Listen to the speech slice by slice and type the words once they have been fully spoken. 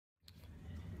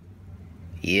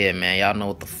Yeah, man, y'all know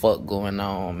what the fuck going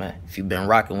on, man. If you been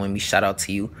rocking with me, shout out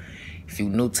to you. If you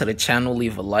new to the channel,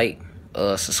 leave a like,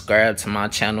 subscribe to my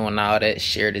channel and all that,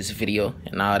 share this video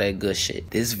and all that good shit.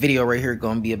 This video right here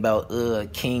gonna be about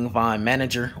King Von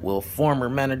manager, well, former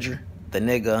manager, the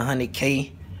nigga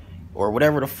 100K or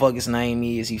whatever the fuck his name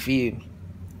is, you feel me?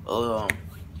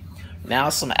 Now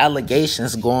some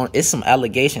allegations it's some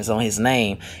allegations on his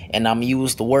name, and I'm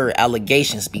use the word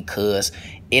allegations because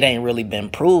it ain't really been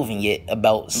proven yet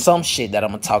about some shit that I'm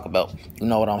gonna talk about. You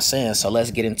know what I'm saying? So let's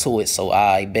get into it. So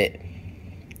I bet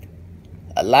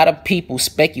a lot of people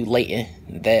speculating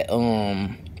that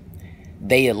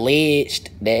they alleged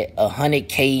that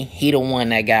 100K he the one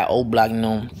that got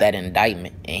OBlock that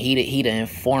indictment, and he the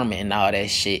informant and all that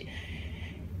shit.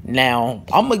 Now,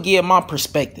 I'm gonna give my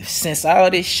perspective. Since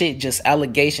all this shit just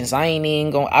allegations, I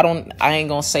ain't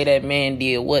gonna say that man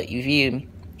did what, you feel me?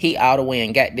 He all the way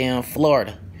in goddamn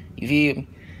Florida. You feel me?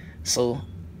 So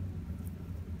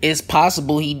it's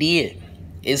possible he did.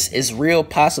 It's real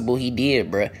possible he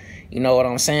did, bruh. You know what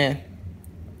I'm saying?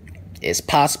 It's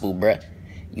possible, bruh.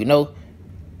 You know?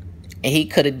 And he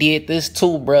could have did this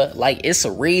too, bruh. Like, it's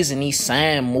a reason he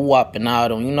signed Moop and all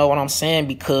them. You know what I'm saying?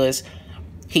 Because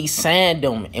he signed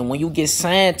them, and when you get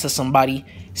signed to somebody,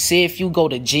 say if you go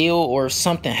to jail or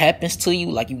something happens to you,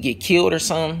 like you get killed or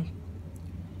something,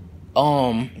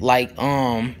 what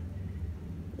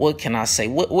can I say?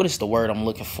 What is the word I'm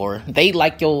looking for? They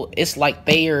like it's like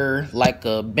they're like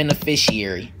a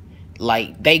beneficiary,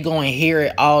 like they go and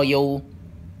hear all your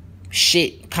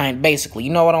shit, basically.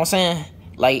 You know what I'm saying?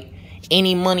 Like,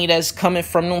 any money that's coming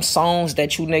from them songs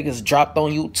that you niggas dropped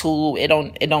on YouTube,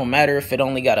 it don't matter if it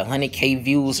only got 100K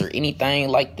views or anything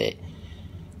like that.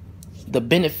 The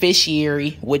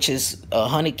beneficiary, which is a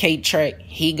 100K track,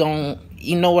 he gon',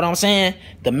 you know what I'm saying?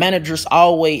 The manager's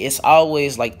it's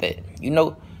always like that, you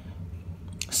know?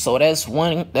 So that's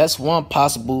one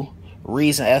possible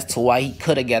reason as to why he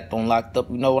could have got them locked up,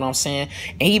 you know what I'm saying?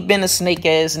 And he been a snake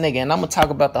ass nigga, and I'm gonna talk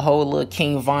about the whole little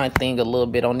King Von thing a little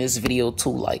bit on this video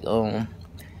too. Like, I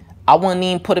wouldn't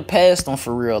even put it past him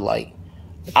for real. Like,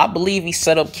 I believe he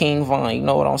set up King Von, you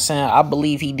know what I'm saying? I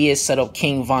believe he did set up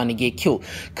King Von to get killed.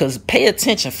 Cause pay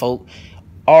attention, folk.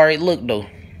 Alright, look though.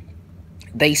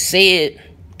 They said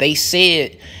they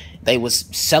was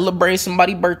celebrating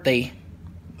somebody's birthday.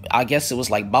 I guess it was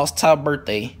like Boss Top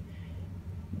birthday.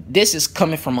 This is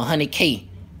coming from 100K.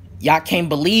 Y'all can't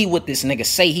believe what this nigga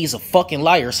say. He's a fucking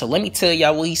liar. So let me tell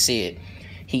y'all what he said.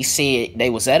 He said they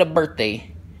was at a birthday.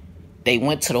 They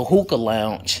went to the hookah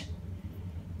lounge.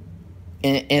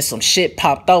 And some shit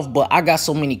popped off. But I got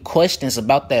so many questions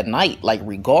about that night. Like,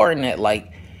 regarding that.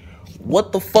 Like,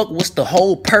 what the fuck was the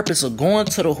whole purpose of going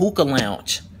to the hookah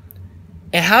lounge?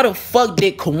 And how the fuck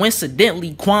did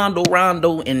coincidentally Quando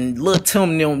Rondo and Lil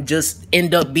Tim them just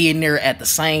end up being there at the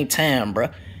same time,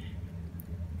 bruh?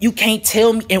 You can't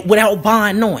tell me, and without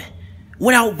Von knowing.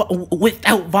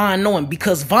 Without Von knowing,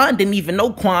 because Von didn't even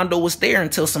know Quando was there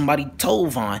until somebody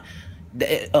told Von.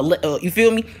 You feel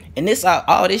me? And this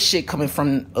all this shit coming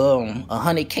from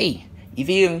 100K. You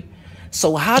feel me?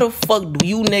 So how the fuck do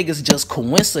you niggas just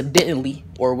coincidentally,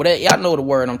 or whatever, y'all know the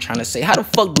word I'm trying to say, how the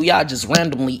fuck do y'all just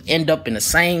randomly end up in the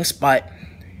same spot?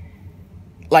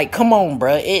 Like, come on,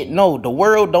 bruh. No, the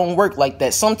world don't work like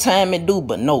that. Sometime it do,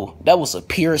 but no. That was a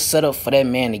pure setup for that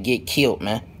man to get killed,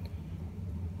 man.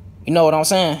 You know what I'm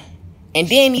saying? And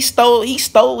then he stole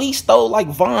like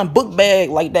Von book bag,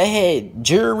 like that had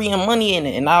jewelry and money in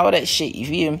it and all that shit, you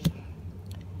feel me?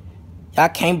 I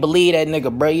can't believe that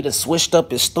nigga, bro. He done switched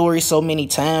up his story so many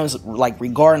times, like,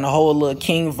 regarding the whole little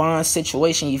King Von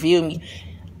situation, you feel me?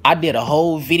 I did a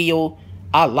whole video.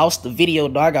 I lost the video,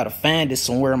 though. I gotta find it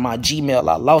somewhere in my Gmail.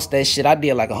 I lost that shit. I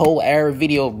did like a whole hour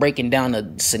video breaking down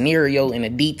the scenario and the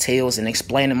details and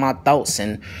explaining my thoughts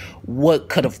and what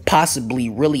could have possibly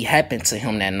really happened to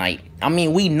him that night. I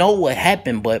mean, we know what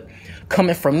happened, but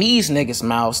coming from these niggas'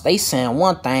 mouths, they saying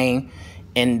one thing,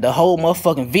 and the whole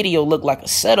motherfucking video looked like a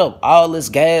setup. All this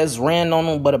guys ran on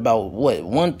him, but about, what,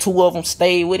 1, 2 of them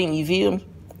stayed with him, you feel me?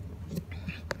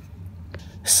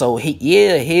 So,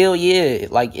 yeah, hell yeah.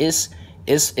 Like, it's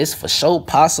for sure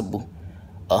possible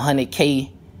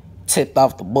 100K tipped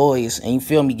off the boys, and you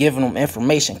feel me, giving them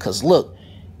information. Cause look,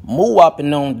 Moop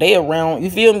and them, they around, you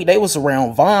feel me, they was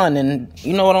around Von, and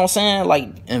you know what I'm saying, like,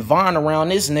 and Von around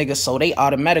this nigga, so they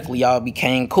automatically all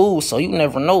became cool. So you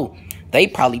never know, they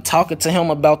probably talking to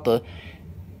him about the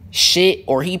shit,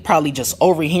 or he probably just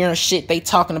overhearing shit they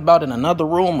talking about in another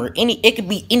room, or it could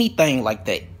be anything like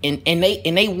that. And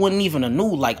they wouldn't even have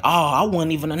knew, like, oh, I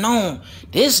wouldn't even have known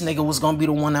this nigga was gonna be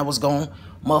the one that was gonna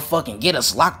motherfucking get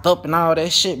us locked up and all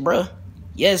that shit, bruh.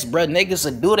 Yes, bro, niggas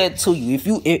will do that to you.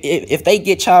 If they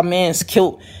get y'all mans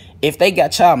killed, if they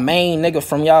got y'all main nigga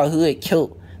from y'all hood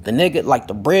killed, the nigga like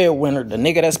the breadwinner, the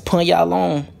nigga that's putting y'all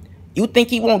on, you think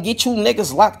he won't get you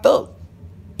niggas locked up?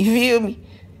 You feel me?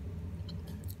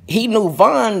 He knew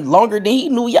Von longer than he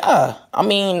knew y'all. I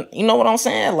mean, you know what I'm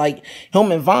saying? Like,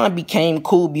 him and Von became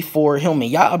cool before him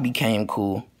and y'all became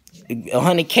cool.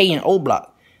 100K and OBlock.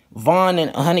 Von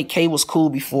and 100K was cool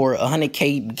before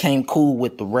 100K became cool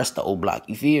with the rest of OBlock.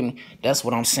 You feel me? That's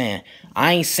what I'm saying.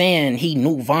 I ain't saying he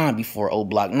knew Von before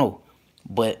OBlock, no.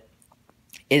 But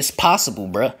it's possible,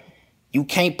 bruh. You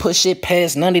can't push it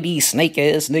past none of these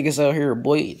snake-ass niggas out here,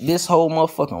 boy. This whole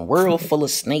motherfucking world full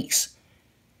of snakes.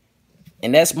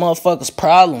 And that's motherfuckers'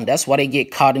 problem. That's why they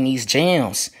get caught in these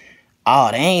jams.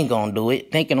 Oh, they ain't gonna do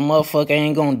it. Thinking the motherfucker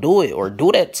ain't gonna do it or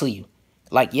do that to you.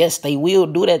 Like, yes, they will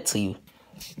do that to you.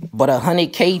 But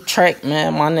 100K track,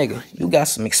 man, my nigga, you got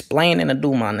some explaining to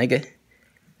do, my nigga.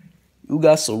 You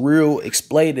got some real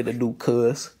explaining to do,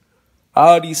 cuz.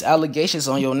 All these allegations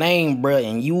on your name, bruh,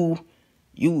 and you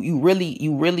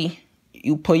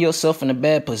put yourself in a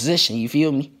bad position, you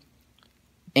feel me?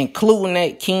 Including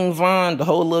that King Von, the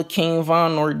whole little King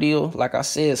Von ordeal, like I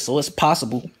said, so it's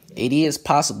possible. It is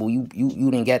possible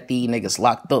you done got these niggas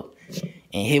locked up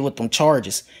and hit with them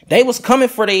charges. They was coming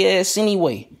for their ass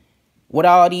anyway. With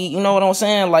all the, you know what I'm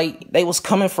saying? Like, they was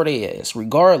coming for their ass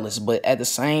regardless. But at the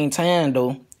same time,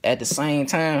 though,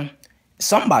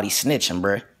 somebody snitching,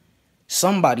 bruh.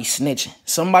 Somebody snitching.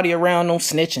 Somebody around them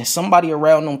snitching. Somebody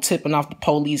around them tipping off the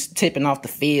police, tipping off the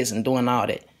feds and doing all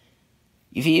that.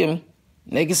 You feel me?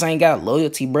 Niggas ain't got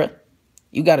loyalty, bruh.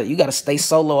 You gotta stay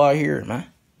solo out here, man.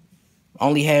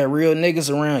 Only had real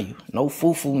niggas around you. No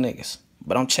foo-foo niggas.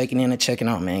 But I'm checking in and checking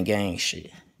out, man. Gang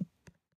shit.